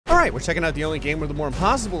right, we're checking out the only game where the more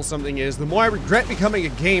impossible something is, the more I regret becoming a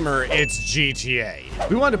gamer. It's GTA.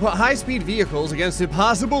 We wanted to put high-speed vehicles against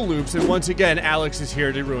impossible loops, and once again, Alex is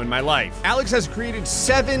here to ruin my life. Alex has created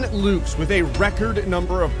 7 loops with a record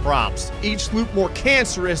number of props, each loop more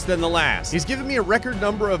cancerous than the last. He's given me a record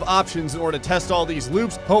number of options in order to test all these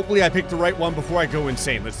loops. Hopefully I pick the right one before I go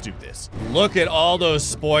insane. Let's do this. Look at all those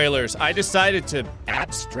spoilers. I decided to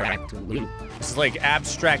abstract loop. This is like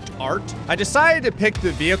abstract art. I decided to pick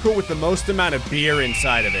the vehicle with the most amount of beer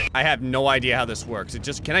inside of it. I have no idea how this works.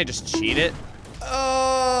 Can I just cheat it?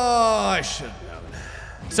 Oh, I should have known.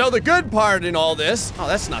 So the good part in all this, oh,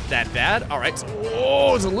 that's not that bad. All right,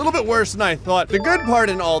 oh, it's a little bit worse than I thought. The good part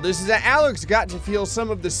in all this is that Alex got to feel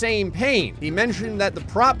some of the same pain. He mentioned that the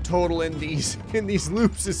prop total in these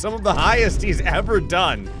loops is some of the highest he's ever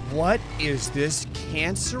done. What is this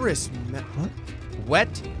cancerous, what?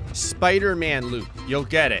 Wet Spider-Man loop. You'll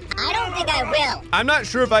get it. I don't think I will. I'm not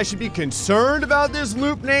sure if I should be concerned about this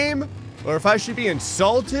loop name or if I should be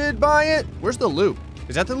insulted by it. Where's the loop?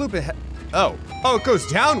 Is that the loop ahead? Oh, it goes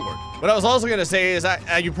downward. What I was also gonna say is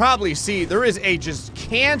you probably see there is a just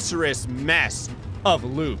cancerous mess of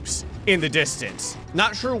loops in the distance.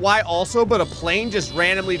 Not sure why also, but a plane just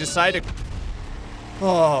randomly decided.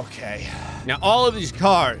 Okay. Now all of these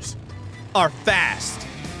cars are fast,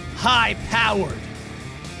 high-powered,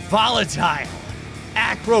 volatile,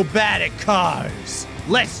 acrobatic cars.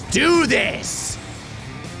 Let's do this!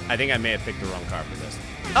 I think I may have picked the wrong car for this.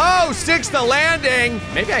 Oh, sticks the landing!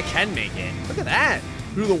 Maybe I can make it. Look at that.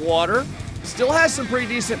 Through the water. Still has some pretty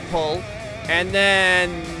decent pull. And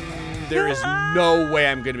then there is no way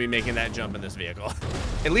I'm gonna be making that jump in this vehicle.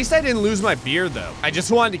 At least I didn't lose my beer though. I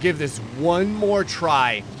just wanted to give this one more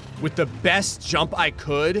try with the best jump I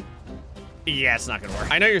could. Yeah, it's not gonna work.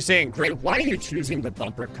 I know you're saying, Gray, why are you choosing the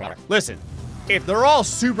bumper car? Listen, if they're all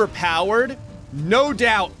super powered, no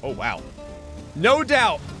doubt, oh wow, no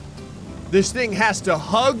doubt, this thing has to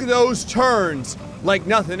hug those turns like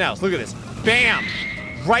nothing else. Look at this, bam,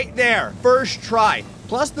 right there, first try.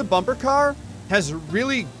 Plus the bumper car has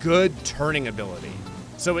really good turning ability.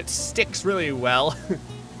 So it sticks really well,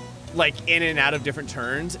 like in and out of different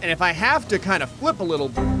turns. And if I have to kind of flip a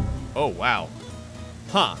little, oh wow,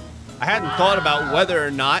 huh. I hadn't thought about whether or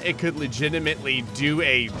not it could legitimately do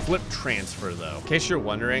a flip transfer though. In case you're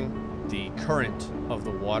wondering, the current of the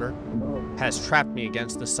water has trapped me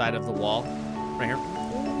against the side of the wall, right here.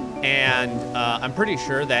 And I'm pretty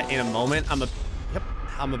sure that in a moment,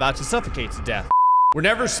 I'm about to suffocate to death. We're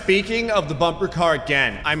never speaking of the bumper car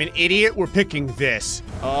again. I'm an idiot, we're picking this.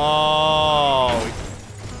 Oh.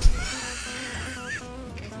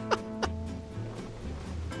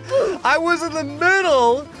 I was in the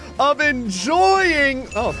middle of enjoying,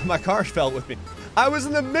 oh, my car fell with me. I was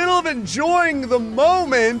in the middle of enjoying the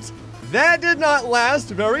moment. That did not last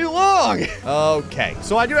very long. Okay,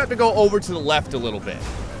 so I do have to go over to the left a little bit.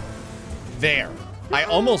 There, I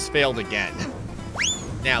almost failed again.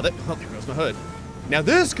 Now that, oh, there goes my hood. Now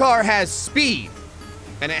this car has speed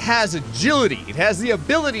and it has agility. It has the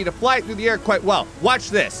ability to fly through the air quite well.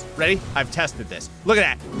 Watch this, ready? I've tested this. Look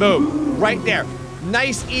at that, boom, right there.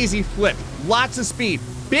 Nice, easy flip, lots of speed.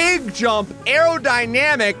 Big jump,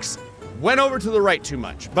 aerodynamics, went over to the right too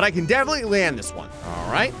much, but I can definitely land this one. All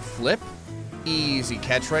right, flip, easy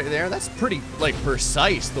catch right there. That's pretty, like,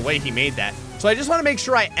 precise the way he made that. So I just want to make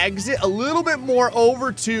sure I exit a little bit more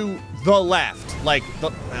over to the left, like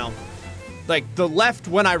the left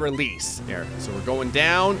when I release. There, so we're going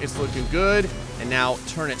down, it's looking good, and now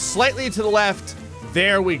turn it slightly to the left.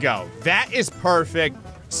 There we go. That is perfect.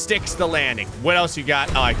 Sticks the landing. What else you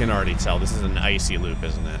got? Oh, I can already tell. This is an icy loop,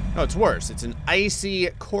 isn't it? Oh, it's worse. It's an icy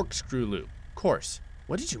corkscrew loop. Of course.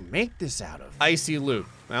 What did you make this out of? Icy loop.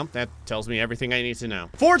 Well, that tells me everything I need to know.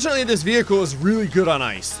 Fortunately, this vehicle is really good on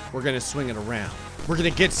ice. We're gonna swing it around. We're gonna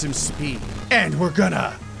get some speed. And we're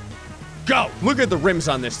gonna go. Look at the rims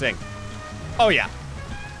on this thing. Oh, yeah.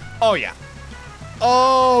 Oh, yeah.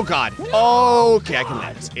 Oh, God. Okay, I can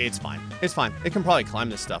land this. It's fine. It's fine. It can probably climb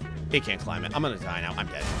this stuff. It can't climb it. I'm gonna die now. I'm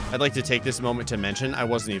dead. I'd like to take this moment to mention I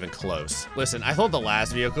wasn't even close. Listen, I thought the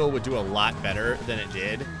last vehicle would do a lot better than it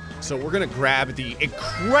did. So we're gonna grab the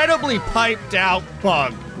incredibly piped out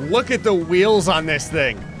bug. Look at the wheels on this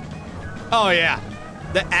thing. Oh yeah.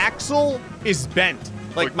 The axle is bent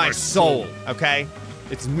like my soul, okay?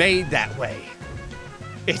 It's made that way.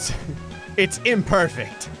 It's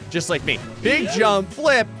imperfect, just like me. Big jump,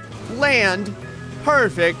 flip, land,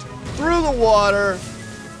 perfect, through the water,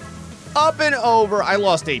 up and over. I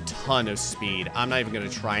lost a ton of speed. I'm not even gonna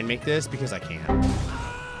try and make this because I can't.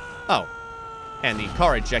 Oh, and the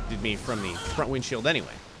car ejected me from the front windshield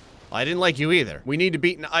anyway. I didn't like you either. We need to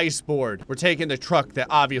beat an ice board. We're taking the truck that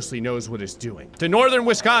obviously knows what it's doing to northern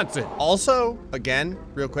Wisconsin. Also, again,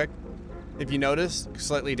 real quick, if you notice,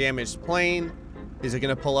 slightly damaged plane. Is it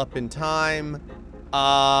gonna pull up in time?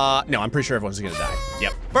 No, I'm pretty sure everyone's gonna die.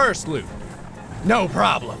 Yep, first loop. No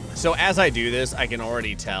problem. So as I do this, I can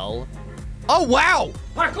already tell. Oh, wow.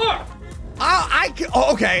 Parkour!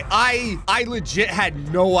 Okay, I legit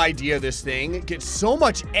had no idea this thing gets so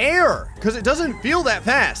much air because it doesn't feel that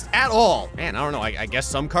fast at all. Man, I don't know, I guess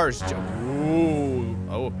some cars jump. Ooh.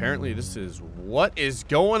 Oh, apparently this is, what is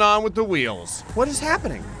going on with the wheels? What is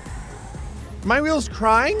happening? Are my wheels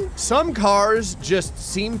crying? Some cars just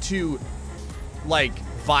seem to, like,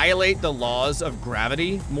 violate the laws of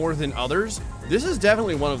gravity more than others. This is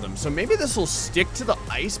definitely one of them. So maybe this will stick to the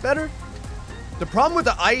ice better? The problem with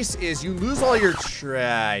the ice is you lose all your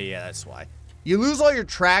yeah, that's why. You lose all your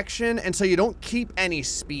traction, and so you don't keep any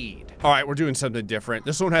speed. All right, we're doing something different.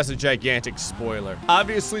 This one has a gigantic spoiler.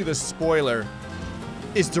 Obviously, the spoiler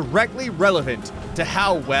is directly relevant to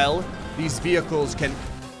how well these vehicles can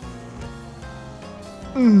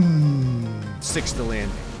stick to the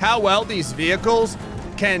landing. How well these vehicles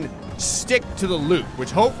can stick to the loop, which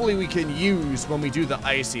hopefully we can use when we do the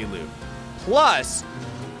icy loop. Plus,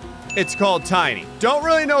 it's called tiny. Don't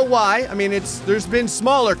really know why. I mean, there's been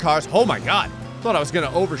smaller cars. Oh my God, thought I was gonna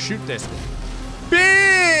overshoot this.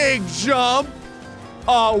 Big jump.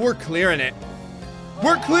 Oh, we're clearing it.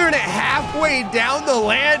 We're clearing it halfway down the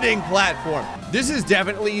landing platform. This is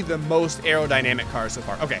definitely the most aerodynamic car so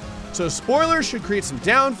far. Okay, so spoilers should create some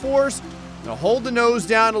downforce. Now hold the nose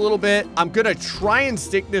down a little bit. I'm gonna try and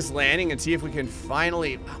stick this landing and see if we can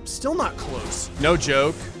finally, I'm still not close. No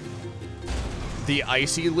joke. The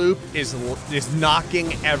icy loop is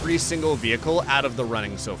knocking every single vehicle out of the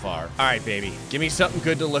running so far. All right, baby, give me something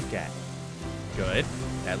good to look at. Good,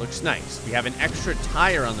 that looks nice. We have an extra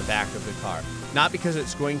tire on the back of the car. Not because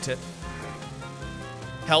it's going to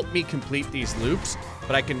help me complete these loops,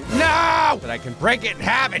 but I can, no! But I can break it in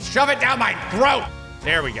half and shove it down my throat.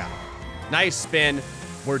 There we go. Nice spin,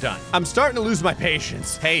 we're done. I'm starting to lose my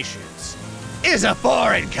patience. Patience is a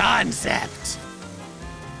foreign concept.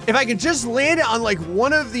 If I can just land it on like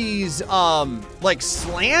one of these, like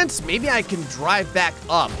slants, maybe I can drive back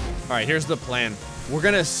up. All right, here's the plan. We're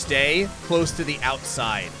gonna stay close to the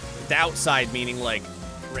outside. The outside meaning like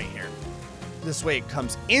right here. This way it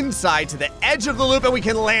comes inside to the edge of the loop and we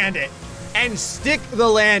can land it and stick the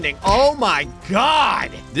landing. Oh my God.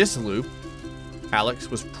 This loop, Alex,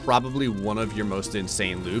 was probably one of your most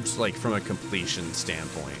insane loops, like from a completion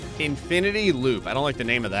standpoint. Infinity Loop, I don't like the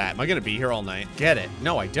name of that. Am I gonna be here all night? Get it?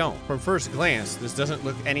 No, I don't. From first glance, this doesn't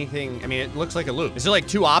look anything, I mean, it looks like a loop. Is there like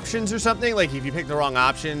 2 options or something? Like if you pick the wrong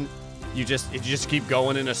option, you just keep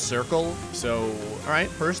going in a circle. So, all right,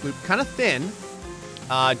 first loop, kind of thin.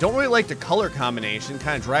 Don't really like the color combination,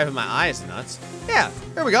 kind of driving my eyes nuts. Yeah,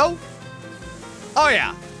 there we go. Oh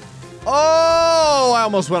yeah. Oh, I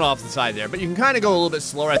almost went off the side there, but you can kind of go a little bit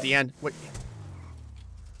slower at the end. Wait,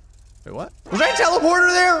 what? Was I a teleporter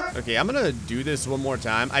there? Okay, I'm gonna do this one more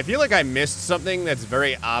time. I feel like I missed something that's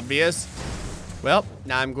very obvious. Well,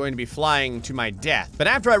 now I'm going to be flying to my death. But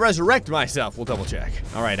after I resurrect myself, we'll double check.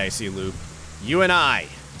 All right, Icy Loop. You and I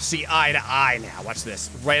see eye to eye now. Watch this,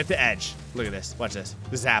 right at the edge. Look at this, watch this.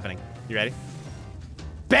 This is happening. You ready?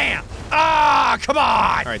 Bam! Ah, come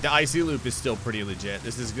on! All right, the icy loop is still pretty legit.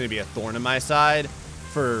 This is gonna be a thorn in my side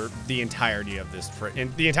for the entirety of this,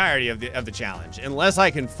 of the challenge, unless I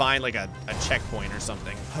can find like a checkpoint or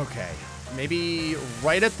something. Okay, maybe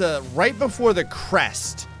right before the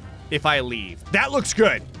crest, if I leave. That looks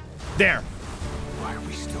good. There. Why are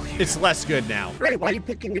we still here? It's less good now. Why are you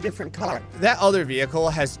picking a different color? That other vehicle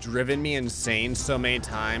has driven me insane so many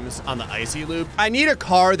times on the icy loop. I need a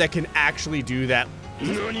car that can actually do that.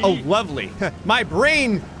 Oh, lovely. My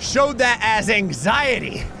brain showed that as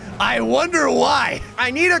anxiety. I wonder why. I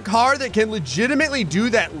need a car that can legitimately do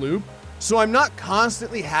that loop, so I'm not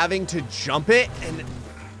constantly having to jump it and...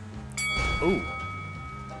 Ooh.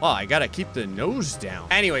 Well, I gotta keep the nose down.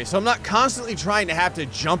 Anyway, so I'm not constantly trying to have to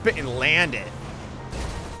jump it and land it.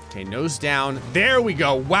 Okay, nose down. There we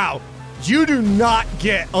go. Wow. You do not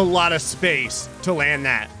get a lot of space to land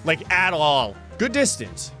that, like at all. Good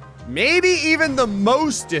distance. Maybe even the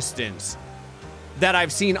most distance that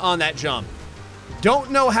I've seen on that jump.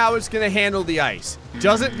 Don't know how it's gonna handle the ice.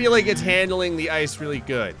 Doesn't feel like it's handling the ice really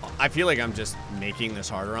good. I feel like I'm just making this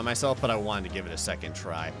harder on myself, but I wanted to give it a second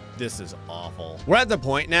try. This is awful. We're at the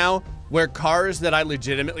point now where cars that I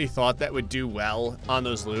legitimately thought that would do well on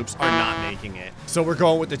those loops are not making it. So we're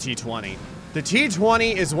going with the T20. The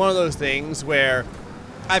T20 is one of those things where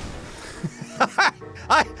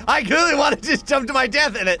I clearly want to just jump to my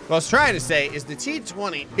death in it. What I was trying to say is the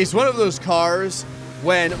T20 is one of those cars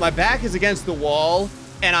when my back is against the wall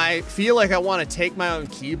and I feel like I want to take my own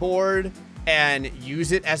keyboard and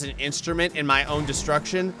use it as an instrument in my own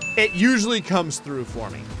destruction. It usually comes through for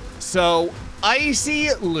me. So,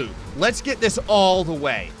 icy loop. Let's get this all the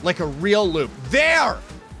way, like a real loop. There!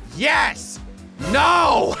 Yes!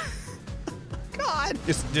 No! God.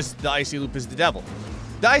 The icy loop is the devil.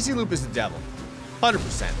 The icy loop is the devil.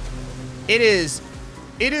 100%. It is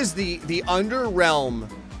the underrealm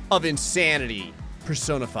of insanity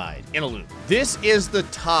personified in a loop. This is the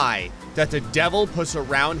tie that the devil puts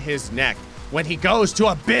around his neck when he goes to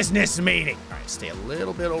a business meeting. All right, stay a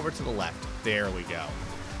little bit over to the left. There we go.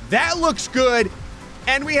 That looks good.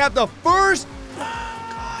 And we have the first, oh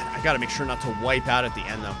God, I gotta make sure not to wipe out at the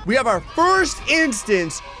end though. We have our first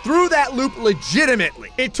instance through that loop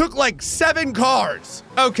legitimately. It took like 7 cars.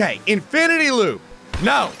 Okay, infinity loop.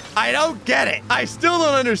 No, I don't get it. I still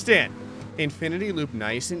don't understand. Infinity loop,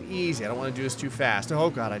 nice and easy. I don't want to do this too fast. Oh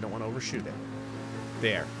God, I don't want to overshoot it.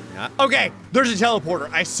 There. Okay, there's a teleporter.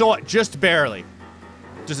 I saw it just barely.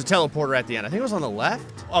 Just a teleporter at the end. I think it was on the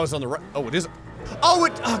left. Oh, it was on the right. Oh, it is. Oh,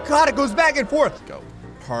 oh God, it goes back and forth. Go.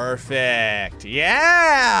 Perfect.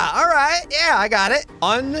 Yeah. All right. Yeah, I got it.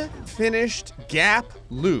 Unfinished gap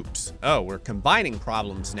loops. Oh, we're combining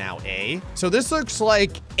problems now, eh? So this looks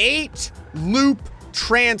like 8 loop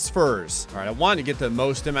transfers. All right, I wanted to get the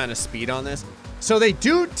most amount of speed on this. So they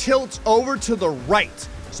do tilt over to the right.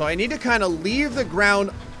 So I need to kind of leave the ground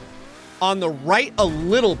on the right a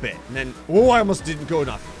little bit. And then, oh, I almost didn't go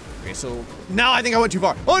enough. Okay, so now I think I went too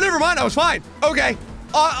far. Oh, never mind, I was fine. Okay.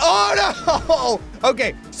 Oh, no.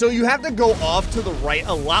 Okay, so you have to go off to the right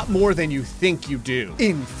a lot more than you think you do.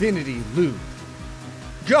 Infinity loop.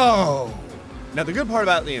 Go. Now, the good part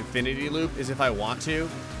about the infinity loop is if I want to,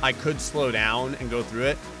 I could slow down and go through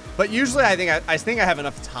it. But usually I think I have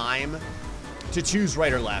enough time to choose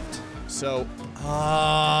right or left. So,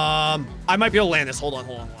 I might be able to land this. Hold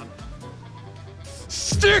on.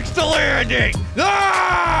 Stick the landing! No!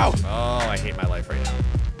 Oh, I hate my life right now.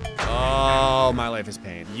 Oh, my life is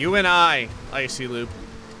pain. You and I, icy loop,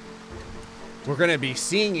 we're gonna be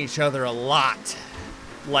seeing each other a lot.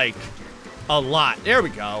 Like, a lot. There we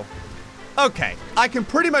go. Okay, I can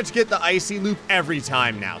pretty much get the icy loop every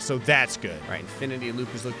time now, so that's good. All right, infinity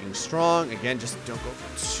loop is looking strong. Again, just don't go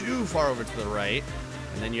too far over to the right.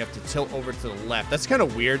 And then you have to tilt over to the left. That's kind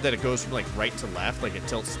of weird that it goes from like right to left, like it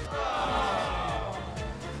tilts.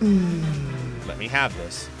 Let me have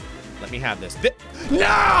this. Let me have this.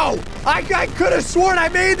 No! I could have sworn I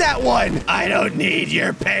made that one! I don't need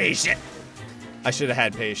your patience. I should have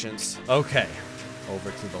had patience. Okay. Over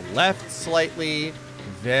to the left slightly.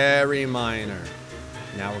 Very minor.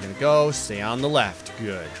 Now we're gonna go, stay on the left.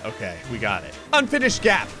 Good. Okay, we got it. Unfinished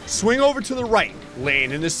gap. Swing over to the right.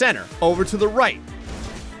 Lane in the center. Over to the right.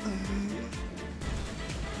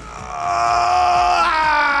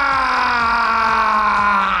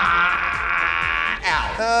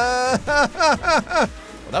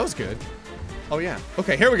 Well, that was good. Oh, yeah.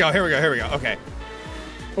 Okay, here we go. Okay.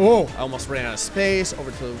 Oh, I almost ran out of space.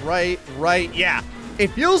 Over to the right. Yeah.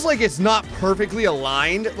 It feels like it's not perfectly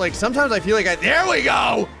aligned. Like, sometimes I feel like there we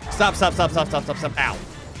go! Stop. Ow.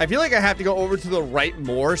 I feel like I have to go over to the right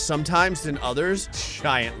more sometimes than others.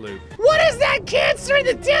 Giant loop. What is that cancer in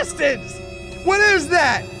the distance? What is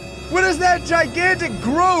that? What is that gigantic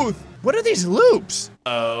growth? What are these loops?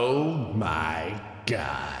 Oh my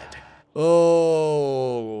God.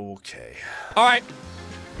 Oh, okay. All right,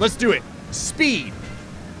 let's do it. Speed,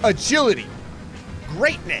 agility,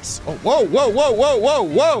 greatness. Oh, whoa.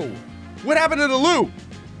 What happened to the loop?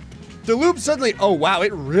 The loop suddenly, oh wow,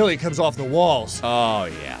 it really comes off the walls. Oh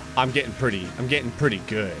yeah, I'm getting pretty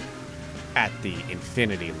good at the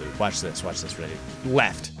infinity loop. Watch this, ready?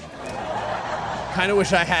 Left. Kind of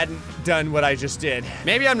wish I hadn't done what I just did.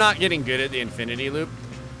 Maybe I'm not getting good at the infinity loop.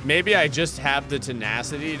 Maybe I just have the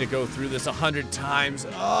tenacity to go through this 100 times.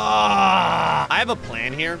 I have a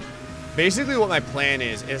plan here. Basically what my plan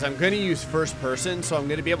is I'm gonna use first person, so I'm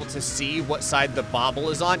gonna be able to see what side the bobble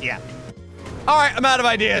is on. Yeah. All right, I'm out of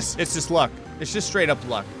ideas. It's just luck. It's just straight up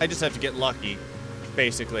luck. I just have to get lucky,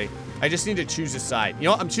 basically. I just need to choose a side. You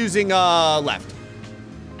know what? I'm choosing left.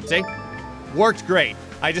 See? Worked great.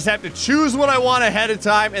 I just have to choose what I want ahead of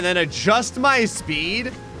time and then adjust my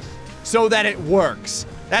speed so that it works.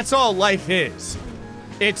 That's all life is.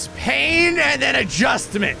 It's pain and then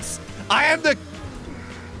adjustments. I am the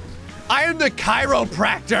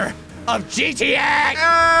chiropractor of GTA.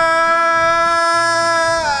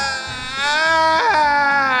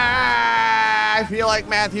 I feel like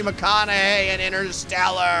Matthew McConaughey in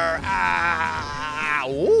Interstellar.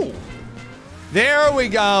 Ooh. There we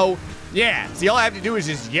go. Yeah, see, all I have to do is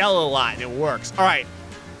just yell a lot and it works. All right,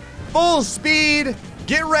 full speed.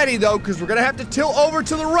 Get ready though, because we're gonna have to tilt over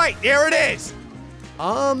to the right. There it is.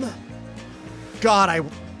 God,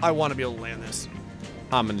 I want to be able to land this.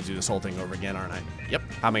 I'm gonna do this whole thing over again, aren't I? Yep.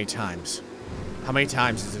 How many times? How many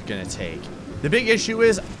times is it gonna take? The big issue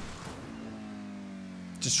is,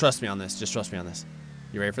 just trust me on this. Just trust me on this.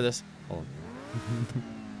 You ready for this? Hold on.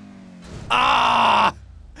 Ah!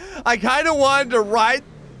 I kind of wanted to ride.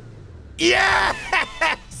 Yes!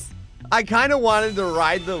 I kind of wanted to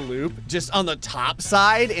ride the loop just on the top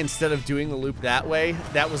side instead of doing the loop that way.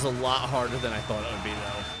 That was a lot harder than I thought it would be,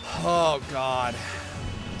 though. Oh God,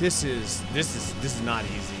 this is not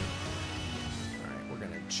easy. All right, we're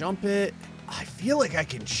gonna jump it. I feel like I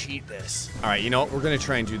can cheat this. All right, you know what? We're gonna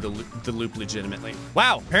try and do the loop legitimately.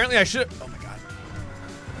 Wow, apparently I should. Oh my God.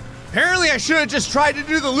 Apparently I should have just tried to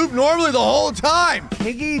do the loop normally the whole time.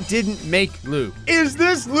 Piggy didn't make loop. Is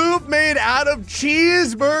this loop made out of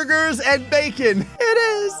cheeseburgers and bacon? It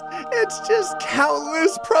is. It's just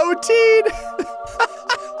countless protein.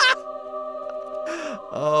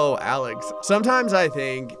 Oh, Alex. Sometimes I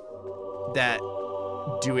think that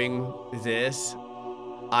doing this,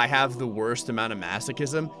 I have the worst amount of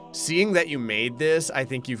masochism. Seeing that you made this, I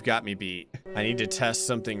think you've got me beat. I need to test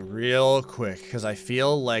something real quick because I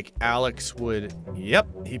feel like Alex would.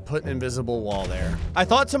 Yep, he put an invisible wall there. I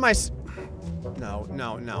thought to myself, no. What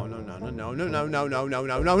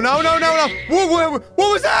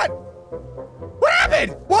was that? What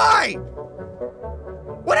happened? Why?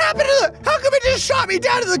 What happened to the? How come it just shot me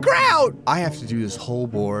down to the ground? I have to do this whole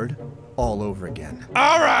board all over again.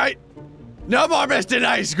 All right. No more Mr.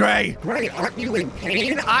 Nice, Gray. Gray, aren't you in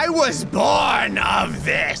pain? I was born of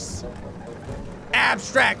this.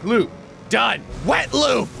 Abstract loop. Done. Wet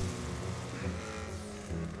loop.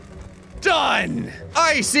 Done.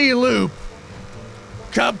 Icy loop.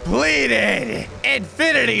 Completed.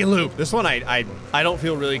 Infinity loop. This one, I don't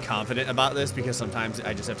feel really confident about this because sometimes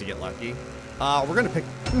I just have to get lucky. We're gonna pick.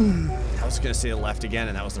 I was gonna say left again,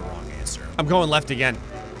 and that was the wrong answer. I'm going left again.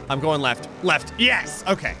 I'm going left. Left. Yes.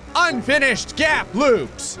 Okay. Unfinished gap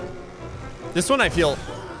loops. This one I feel.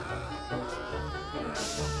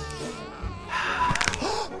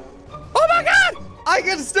 Oh my God! I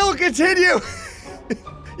can still continue.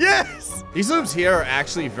 Yes. These loops here are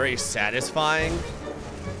actually very satisfying.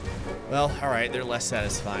 Well, all right, they're less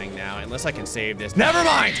satisfying now, unless I can save this. Never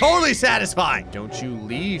mind, totally satisfying. Don't you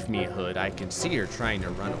leave me, Hood. I can see her trying to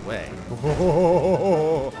run away.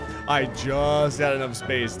 Oh, I just had enough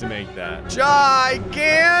space to make that.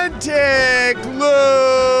 Gigantic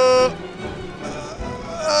loop.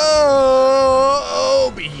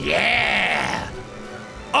 Oh, yeah.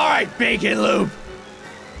 All right, bacon loop.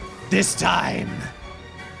 This time,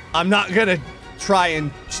 I'm not gonna try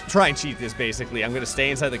and cheat this, basically. I'm gonna stay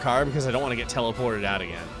inside the car because I don't want to get teleported out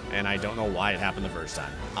again. And I don't know why it happened the first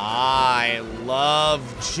time. I love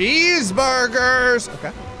cheeseburgers.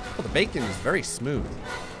 Okay. Well, the bacon is very smooth.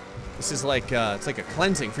 This is like, it's like a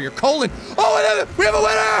cleansing for your colon. Oh, we have a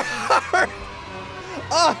winner!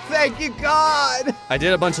 Oh, thank you, God. I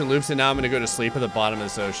did a bunch of loops and now I'm gonna go to sleep at the bottom of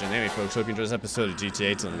this ocean. Anyway, folks, hope you enjoyed this episode of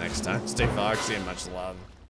GTA. Till next time, stay foxy and much love.